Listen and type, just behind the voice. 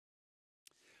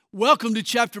Welcome to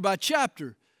Chapter by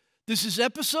Chapter. This is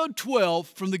episode 12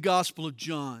 from the Gospel of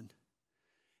John.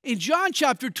 In John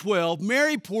chapter 12,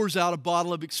 Mary pours out a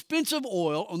bottle of expensive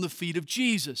oil on the feet of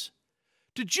Jesus.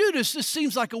 To Judas, this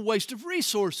seems like a waste of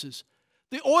resources.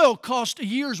 The oil cost a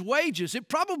year's wages. It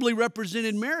probably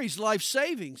represented Mary's life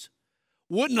savings.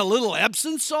 Wouldn't a little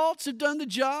Epsom salts have done the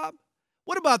job?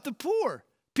 What about the poor?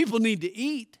 People need to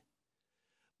eat.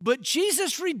 But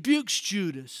Jesus rebukes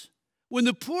Judas. When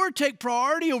the poor take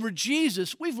priority over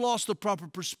Jesus, we've lost the proper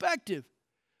perspective.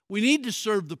 We need to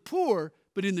serve the poor,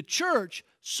 but in the church,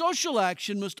 social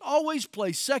action must always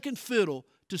play second fiddle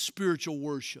to spiritual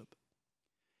worship.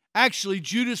 Actually,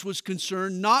 Judas was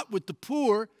concerned not with the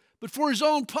poor, but for his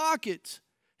own pockets.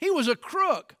 He was a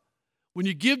crook. When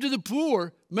you give to the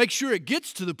poor, make sure it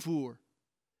gets to the poor.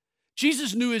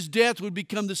 Jesus knew his death would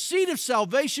become the seed of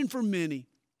salvation for many.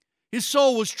 His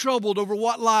soul was troubled over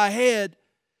what lay ahead,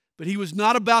 but he was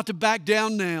not about to back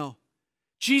down now.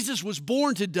 Jesus was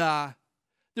born to die.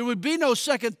 There would be no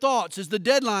second thoughts as the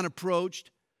deadline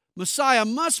approached. Messiah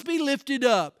must be lifted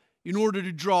up in order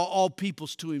to draw all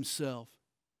peoples to himself.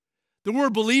 There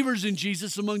were believers in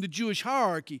Jesus among the Jewish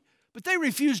hierarchy, but they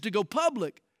refused to go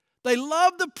public. They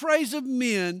loved the praise of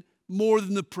men more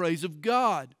than the praise of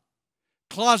God.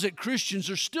 Closet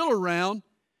Christians are still around.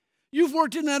 You've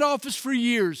worked in that office for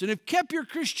years and have kept your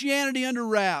Christianity under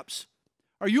wraps.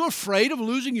 Are you afraid of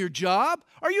losing your job?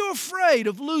 Are you afraid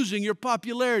of losing your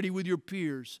popularity with your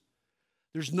peers?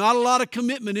 There's not a lot of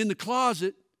commitment in the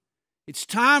closet. It's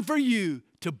time for you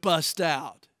to bust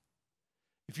out.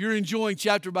 If you're enjoying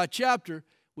Chapter by Chapter,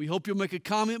 we hope you'll make a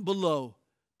comment below.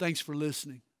 Thanks for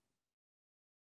listening.